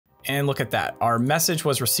And look at that. Our message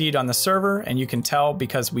was received on the server, and you can tell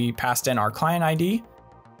because we passed in our client ID.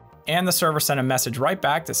 And the server sent a message right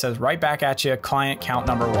back that says, right back at you, client count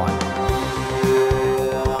number 1.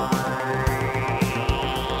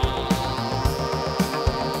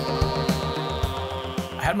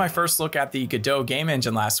 I had my first look at the Godot game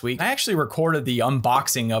engine last week. I actually recorded the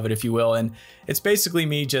unboxing of it, if you will, and it's basically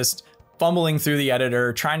me just fumbling through the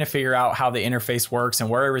editor, trying to figure out how the interface works and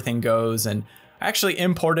where everything goes. And I actually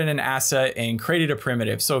imported an asset and created a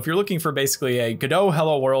primitive. So if you're looking for basically a Godot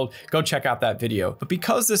hello world, go check out that video. But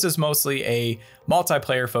because this is mostly a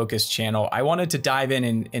multiplayer focused channel, I wanted to dive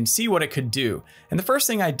in and see what it could do. And the first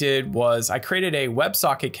thing I did was I created a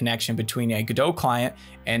WebSocket connection between a Godot client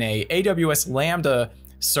and a AWS Lambda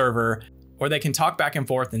server where they can talk back and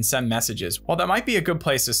forth and send messages. While that might be a good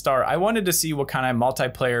place to start, I wanted to see what kind of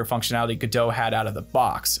multiplayer functionality Godot had out of the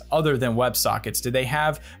box, other than WebSockets. Did they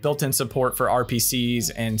have built-in support for RPCs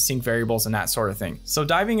and sync variables and that sort of thing? So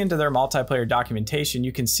diving into their multiplayer documentation,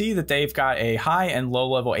 you can see that they've got a high and low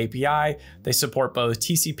level API. They support both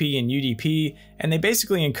TCP and UDP, and they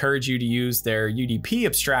basically encourage you to use their UDP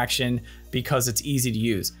abstraction because it's easy to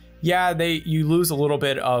use. Yeah, you lose a little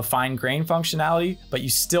bit of fine-grained functionality, but you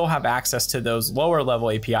still have access to those lower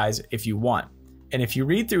level APIs if you want. And if you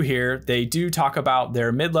read through here, they do talk about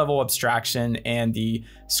their mid-level abstraction and the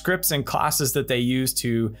scripts and classes that they use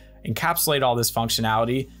to encapsulate all this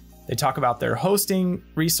functionality. They talk about their hosting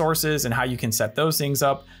resources and how you can set those things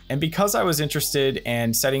up. And because I was interested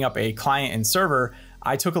in setting up a client and server,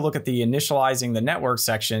 I took a look at the initializing the network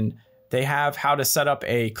section. They have how to set up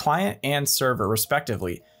a client and server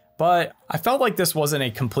respectively. But I felt like this wasn't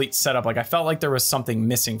a complete setup. Like I felt like there was something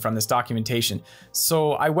missing from this documentation.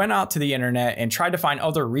 So I went out to the internet and tried to find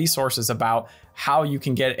other resources about how you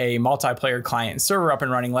can get a multiplayer client and server up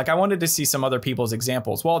and running. Like I wanted to see some other people's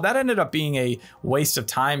examples. Well, that ended up being a waste of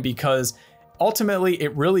time because ultimately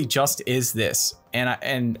it really just is this.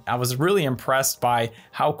 And I was really impressed by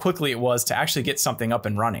how quickly it was to actually get something up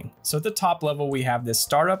and running. So at the top level, we have this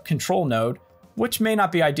startup control node, which may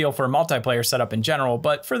not be ideal for a multiplayer setup in general,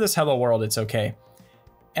 but for this hello world, it's okay.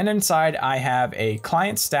 And inside I have a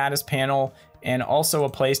client status panel and also a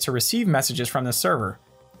place to receive messages from the server.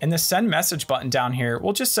 And the send message button down here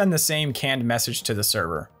will just send the same canned message to the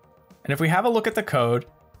server. And if we have a look at the code,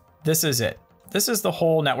 this is it. This is the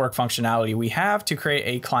whole network functionality we have to create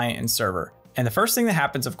a client and server. And the first thing that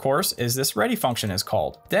happens, of course, is this ready function is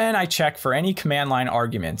called. Then I check for any command line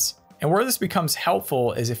arguments. And where this becomes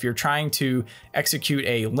helpful is if you're trying to execute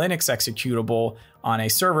a Linux executable on a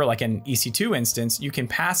server like an EC2 instance, you can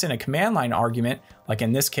pass in a command line argument, like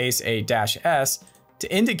in this case a -s,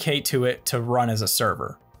 to indicate to it to run as a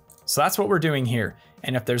server. So that's what we're doing here.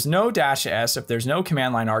 And if there's no -s, if there's no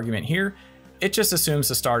command line argument here, it just assumes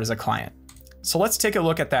to start as a client. So let's take a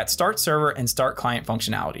look at that start server and start client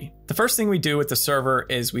functionality. The first thing we do with the server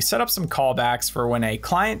is we set up some callbacks for when a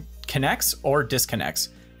client connects or disconnects.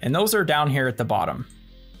 And those are down here at the bottom.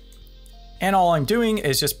 And all I'm doing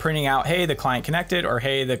is just printing out, hey, the client connected, or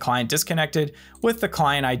hey, the client disconnected, with the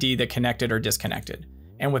client ID that connected or disconnected.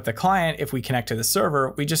 And with the client, if we connect to the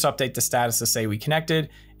server, we just update the status to say we connected.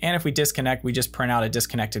 And if we disconnect, we just print out a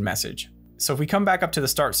disconnected message. So if we come back up to the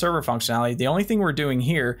start server functionality, the only thing we're doing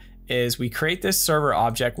here is we create this server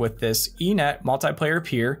object with this eNet multiplayer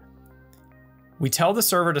peer. We tell the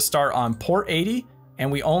server to start on port 80,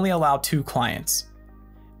 and we only allow 2 clients.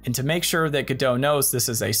 And to make sure that Godot knows this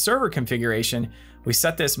is a server configuration, we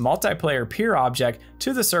set this multiplayer peer object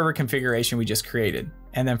to the server configuration we just created.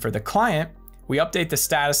 And then for the client, we update the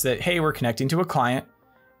status that, hey, we're connecting to a client.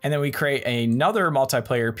 And then we create another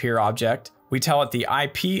multiplayer peer object. We tell it the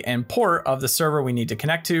IP and port of the server we need to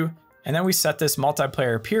connect to. And then we set this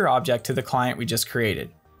multiplayer peer object to the client we just created.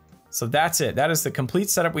 So that's it. That is the complete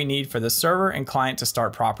setup we need for the server and client to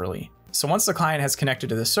start properly. So once the client has connected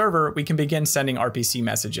to the server, we can begin sending RPC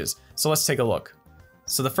messages. So let's take a look.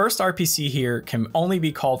 So the first RPC here can only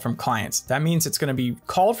be called from clients. That means it's going to be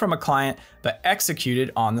called from a client, but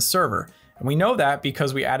executed on the server. And we know that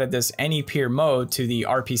because we added this any peer mode to the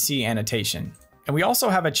RPC annotation. And we also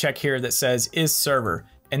have a check here that says is server.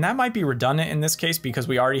 And that might be redundant in this case because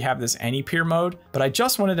we already have this any peer mode, but I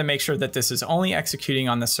just wanted to make sure that this is only executing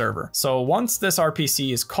on the server. So once this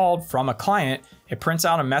RPC is called from a client, it prints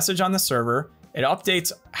out a message on the server, it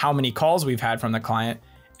updates how many calls we've had from the client,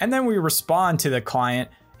 and then we respond to the client,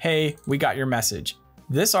 hey, we got your message.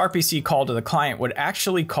 This RPC call to the client would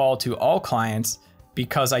actually call to all clients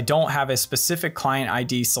because I don't have a specific client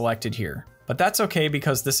ID selected here. But that's okay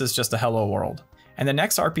because this is just a hello world. And the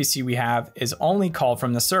next RPC we have is only called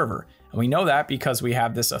from the server. And we know that because we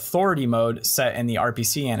have this authority mode set in the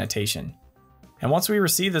RPC annotation. And once we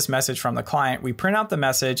receive this message from the client, we print out the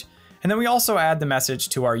message, and then we also add the message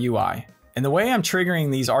to our UI. And the way I'm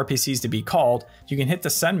triggering these RPCs to be called, you can hit the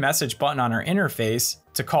send message button on our interface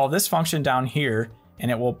to call this function down here, and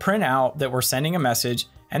it will print out that we're sending a message,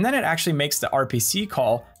 and then it actually makes the RPC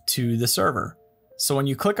call to the server. So when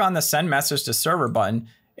you click on the send message to server button,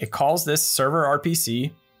 it calls this server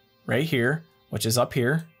RPC right here, which is up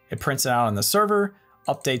here. It prints it out on the server,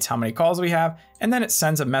 updates how many calls we have, and then it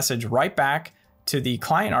sends a message right back to the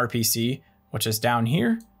client RPC, which is down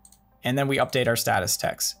here, and then we update our status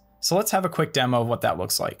text. So let's have a quick demo of what that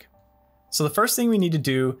looks like. So the first thing we need to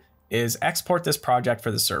do is export this project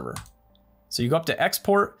for the server. So you go up to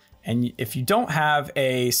export, and if you don't have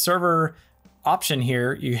a server option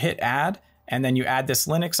here, you hit add, and then you add this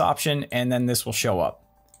Linux option, and then this will show up.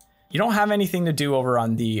 You don't have anything to do over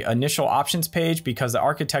on the initial options page because the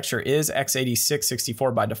architecture is x86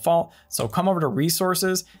 64 by default. So come over to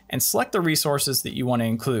resources and select the resources that you want to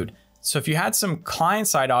include. So if you had some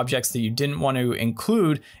client-side objects that you didn't want to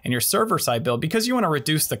include in your server-side build because you want to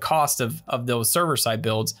reduce the cost of those server-side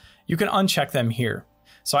builds, you can uncheck them here.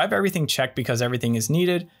 So I have everything checked because everything is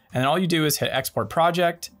needed. And then all you do is hit export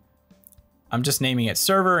project. I'm just naming it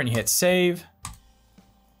server, and you hit save.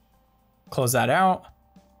 Close that out.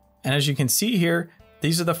 And as you can see here,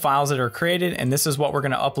 these are the files that are created, and this is what we're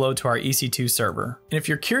going to upload to our EC2 server. And if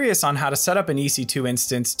you're curious on how to set up an EC2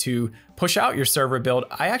 instance to push out your server build,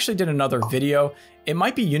 I actually did another video. It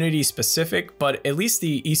might be Unity specific, but at least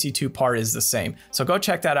the EC2 part is the same. So go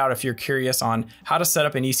check that out if you're curious on how to set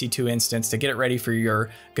up an EC2 instance to get it ready for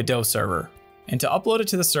your Godot server. And to upload it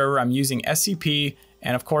to the server, I'm using SCP,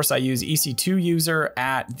 and of course I use EC2 user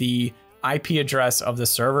at the IP address of the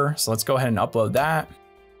server. So let's go ahead and upload that.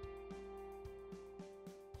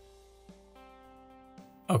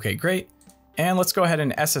 Okay, great. And let's go ahead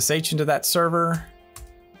and SSH into that server.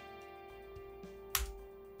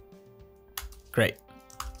 Great.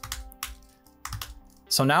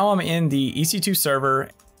 So now I'm in the EC2 server.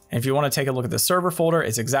 And if you want to take a look at the server folder,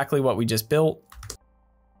 it's exactly what we just built.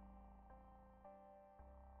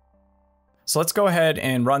 So let's go ahead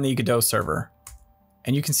and run the Godot server.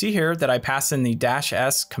 And you can see here that I pass in the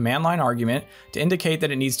 -s command line argument to indicate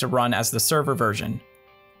that it needs to run as the server version.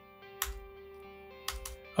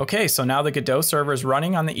 Okay, so now the Godot server is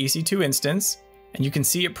running on the EC2 instance, and you can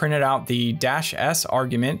see it printed out the -s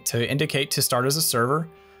argument to indicate to start as a server.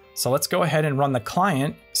 So let's go ahead and run the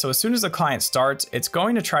client. So as soon as the client starts, it's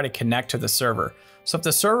going to try to connect to the server. So if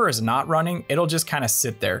the server is not running, it'll just kind of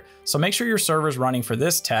sit there. So make sure your server is running for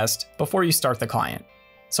this test before you start the client.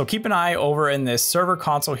 So keep an eye over in this server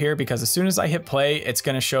console here, because as soon as I hit play, it's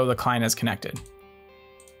going to show the client is connected.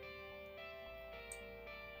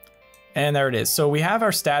 And there it is. So we have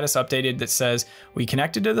our status updated that says we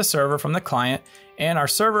connected to the server from the client, and our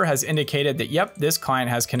server has indicated that, yep, this client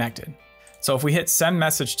has connected. So if we hit send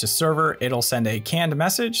message to server, it'll send a canned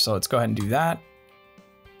message. So let's go ahead and do that.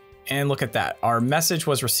 And look at that. Our message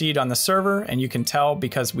was received on the server, and you can tell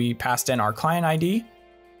because we passed in our client ID,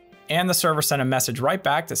 and the server sent a message right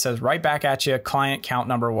back that says right back at you, client count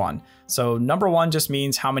 #1. So #1 just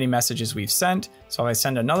means how many messages we've sent. So if I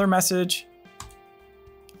send another message,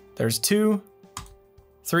 there's 2,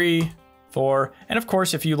 3, 4, and of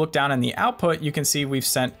course, if you look down in the output, you can see we've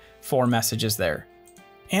sent 4 messages there.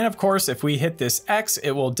 And of course, if we hit this X,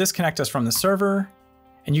 it will disconnect us from the server.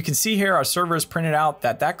 And you can see here, our server is printed out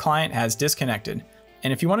that that client has disconnected.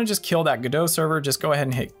 And if you want to just kill that Godot server, just go ahead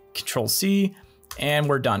and hit Control-C, and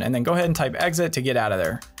we're done. And then go ahead and type exit to get out of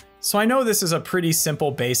there. So I know this is a pretty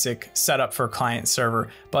simple, basic setup for client server,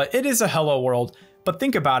 but it is a hello world. But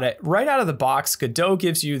think about it, right out of the box, Godot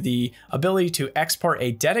gives you the ability to export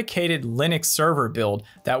a dedicated Linux server build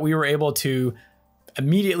that we were able to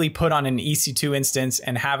immediately put on an EC2 instance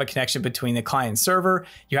and have a connection between the client and server.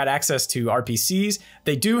 You had access to RPCs.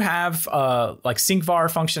 They do have like syncvar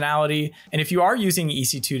functionality. And if you are using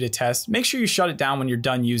EC2 to test, make sure you shut it down when you're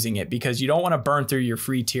done using it, because you don't want to burn through your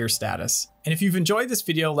free tier status. And if you've enjoyed this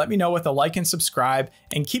video, let me know with a like and subscribe,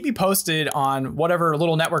 and keep me posted on whatever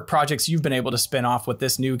little network projects you've been able to spin off with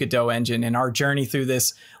this new Godot engine and our journey through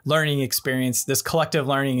this learning experience, this collective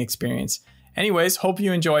learning experience. Anyways, hope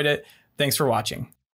you enjoyed it. Thanks for watching.